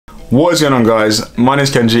What is going on, guys? My name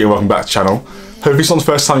is Kenji and welcome back to the channel. Hopefully it's not the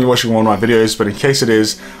first time you're watching one of my videos, but in case it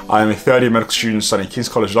is, I am a third year medical student studying King's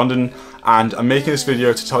College London, and I'm making this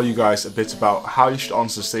video to tell you guys a bit about how you should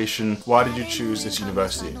answer the station, why did you choose this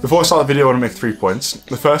university? Before I start the video, I want to make 3 points.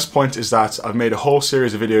 The first point is that I've made a whole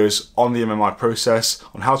series of videos on the MMI process,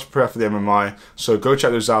 on how to prepare for the MMI, so go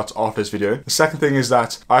check those out after this video. The second thing is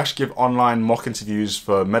that I actually give online mock interviews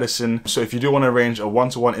for medicine, so if you do want to arrange a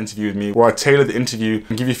one-to-one interview with me, where I tailor the interview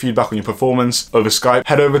and give you feedback on your performance over Skype,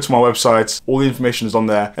 head over to my website, all the information is on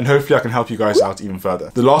there, and hopefully I can help you guys out even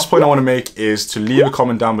further. The last point I want to make is to leave a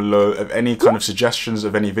comment down below of any kind of suggestions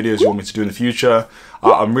of any videos you want me to do in the future.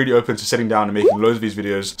 I'm really open to sitting down and making loads of these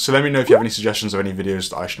videos, so let me know if you have any suggestions of any videos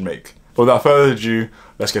that I should make. But without further ado,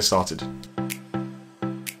 let's get started.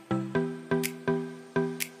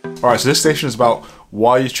 Alright, so this station is about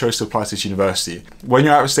why you chose to apply to this university. When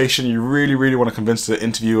you're at the station, you really want to convince the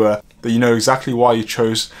interviewer that you know exactly why you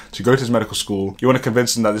chose to go to this medical school. You want to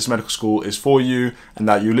convince them that this medical school is for you and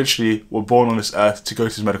that you literally were born on this earth to go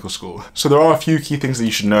to this medical school. So there are a few key things that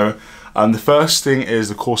you should know. The first thing is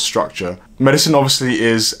the course structure. Medicine obviously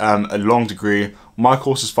is a long degree. My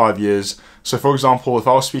course is 5 years. So for example, if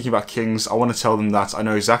I was speaking about King's, I want to tell them that I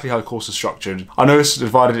know exactly how the course is structured. I know it's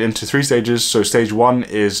divided into 3 stages. So stage 1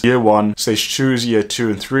 is year 1, stage 2 is year 2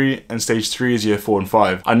 and 3, and stage 3 is year 4 and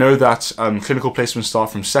 5. I know that clinical placements start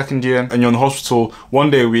from 2nd year, and you're in the hospital 1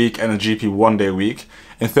 day a week and a GP 1 day a week.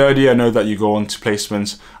 In 3rd year, I know that you go on to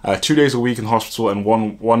placement 2 days a week in hospital and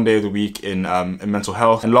one day of the week in mental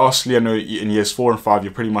health. And lastly, I know in years 4 and 5,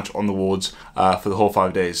 you're pretty much on the wards for the whole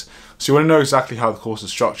 5 days. So you want to know exactly how the course is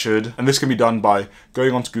structured, and this can be done by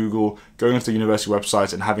going onto Google, going onto the university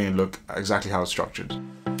website and having a look at exactly how it's structured.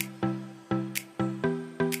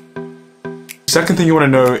 Second thing you want to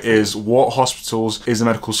know is what hospitals is the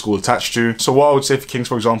medical school attached to. So what I would say for King's,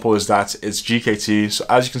 for example, is that it's GKT. So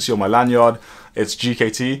as you can see on my lanyard, it's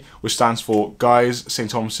GKT, which stands for Guy's, St.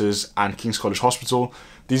 Thomas's and King's College Hospital.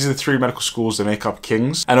 These are the 3 medical schools that make up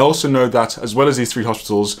King's. And I also know that as well as these 3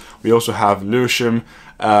 hospitals, we also have Lewisham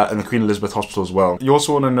and the Queen Elizabeth Hospital as well. You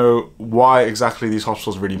also want to know why exactly these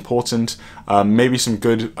hospitals are really important, maybe some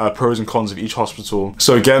good pros and cons of each hospital.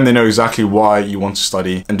 So again, they know exactly why you want to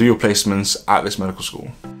study and do your placements at this medical school.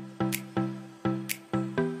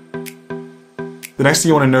 The next thing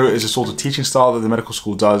you want to know is the sort of teaching style that the medical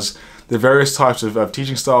school does. There are various types of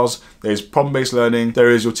teaching styles. There's problem-based learning, there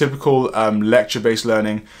is your typical lecture-based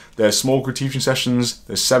learning, there's small group teaching sessions,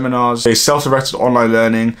 there's seminars, there's self-directed online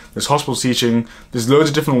learning, there's hospital teaching. There's loads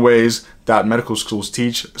of different ways that medical schools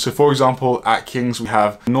teach. So for example, at King's we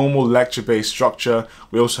have normal lecture-based structure,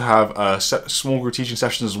 we also have small group teaching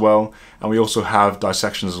sessions as well, and we also have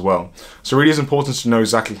dissections as well. So it really is important to know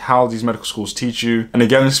exactly how these medical schools teach you, and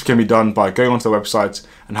again this can be done by going onto their website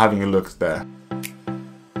and having a look there.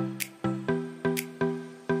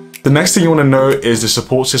 The next thing you want to know is the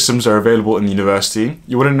support systems that are available in the university.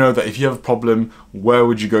 You want to know that if you have a problem, where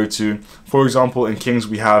would you go to? For example, in King's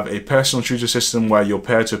we have a personal tutor system where you're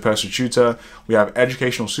paired to a personal tutor. We have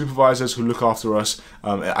educational supervisors who look after us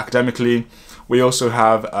academically. We also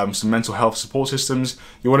have some mental health support systems.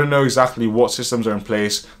 You want to know exactly what systems are in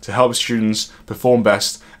place to help students perform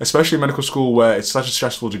best, especially in medical school where it's such a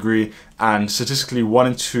stressful degree and statistically 1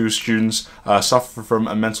 in 2 students suffer from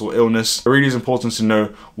a mental illness. It really is important to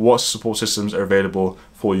know what support systems are available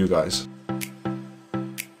for you guys.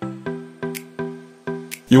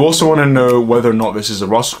 You also want to know whether or not this is a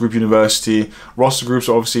Russell Group university. Russell Groups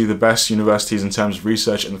are obviously the best universities in terms of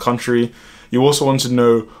research in the country. You also want to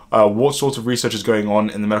know what sort of research is going on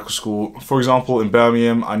in the medical school. For example, in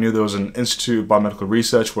Birmingham, I knew there was an Institute of Biomedical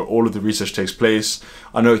Research where all of the research takes place.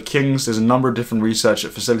 I know at King's, there's a number of different research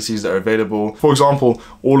facilities that are available. For example,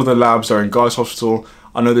 all of the labs are in Guy's Hospital.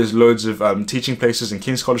 I know there's loads of teaching places in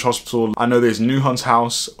King's College Hospital. I know there's Newhunt's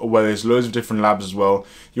House where there's loads of different labs as well.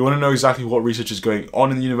 You want to know exactly what research is going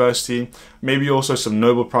on in the university. Maybe also some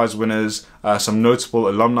Nobel Prize winners, some notable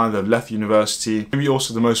alumni that have left the university. Maybe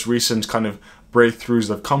also the most recent kind of breakthroughs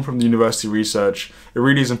that have come from the university research. It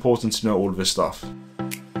really is important to know all of this stuff.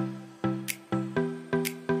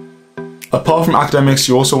 Apart from academics,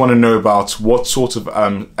 you also want to know about what sort of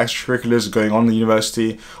extracurriculars are going on in the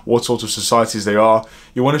university, what sort of societies they are.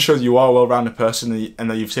 You want to show that you are a well-rounded person and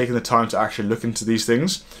that you've taken the time to actually look into these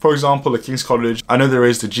things. For example, at King's College, I know there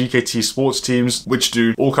is the GKT sports teams, which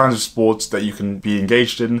do all kinds of sports that you can be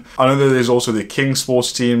engaged in. I know that there's also the King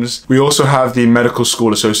sports teams. We also have the Medical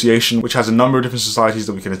School Association, which has a number of different societies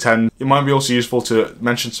that we can attend. It might be also useful to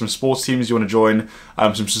mention some sports teams you want to join,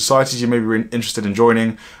 some societies you may be interested in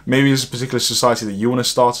joining. Maybe there's a particular society that you want to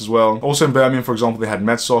start as well. Also in Birmingham, for example, they had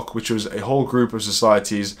Medschool, which was a whole group of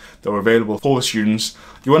societies that were available for the students.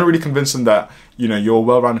 You want to really convince them that, you know, you're a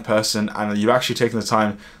well-rounded person and you've actually taken the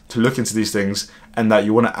time to look into these things and that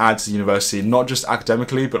you want to add to the university, not just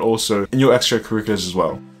academically, but also in your extracurriculars as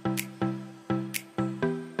well.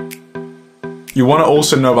 You want to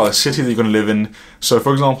also know about the city that you're going to live in. So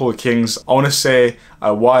for example, the Kings, I want to say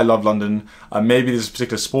why I love London. Maybe there's a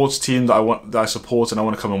particular sports team that I support and I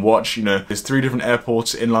want to come and watch. You know, there's 3 different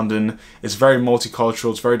airports in London. It's very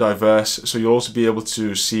multicultural, it's very diverse. So you'll also be able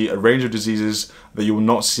to see a range of diseases that you will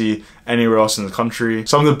not see anywhere else in the country.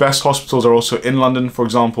 Some of the best hospitals are also in London. For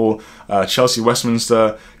example, Chelsea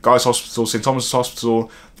Westminster, Guy's Hospital, St Thomas's Hospital.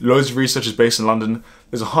 Loads of research is based in London.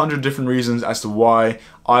 There's 100 different reasons as to why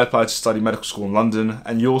I applied to study medical school in London,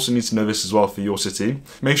 and you also need to know this as well for your city.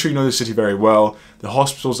 Make sure you know the city very well, the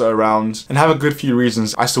hospitals that are around, and have a good few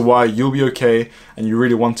reasons as to why you'll be okay and you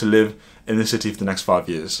really want to live in the city for the next 5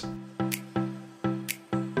 years.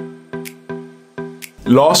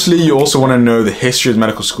 Lastly, you also want to know the history of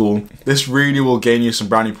medical school. This really will gain you some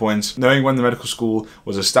brownie points, knowing when the medical school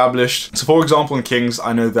was established. So for example, in King's,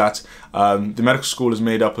 I know that the medical school is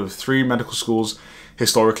made up of 3 medical schools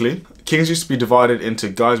historically. King's used to be divided into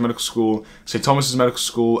Guy's Medical School, St Thomas's Medical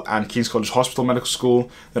School, and King's College Hospital Medical School.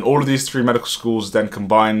 Then all of these 3 medical schools then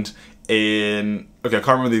combined in, okay, I can't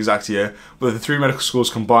remember the exact year, but the 3 medical schools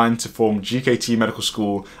combined to form GKT Medical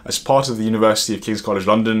School as part of the University of King's College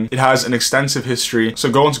London. It has an extensive history, so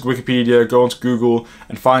go onto Wikipedia, go onto Google,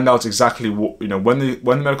 and find out exactly what, you know, when the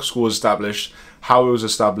medical school was established, how it was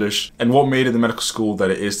established, and what made it the medical school that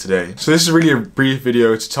it is today. So this is really a brief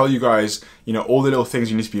video to tell you guys, you know, all the little things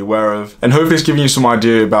you need to be aware of, and hopefully it's giving you some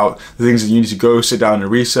idea about the things that you need to go sit down and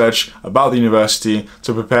research about the university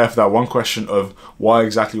to prepare for that one question of why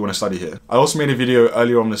exactly you want to study here. I also made a video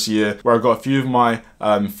earlier on this year where I got a few of my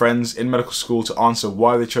friends in medical school to answer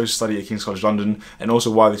why they chose to study at King's College London and also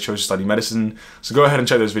why they chose to study medicine. So go ahead and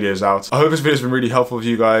check those videos out. I hope this video has been really helpful for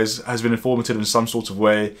you guys, has been informative in some sort of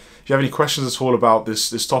way. If you have any questions at all about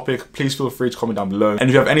this topic, please feel free to comment down below. And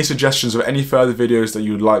if you have any suggestions of any further videos that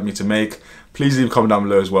you would like me to make, please leave a comment down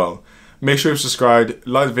below as well. Make sure you've subscribed,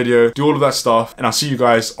 like the video, do all of that stuff, and I'll see you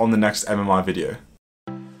guys on the next MMI video.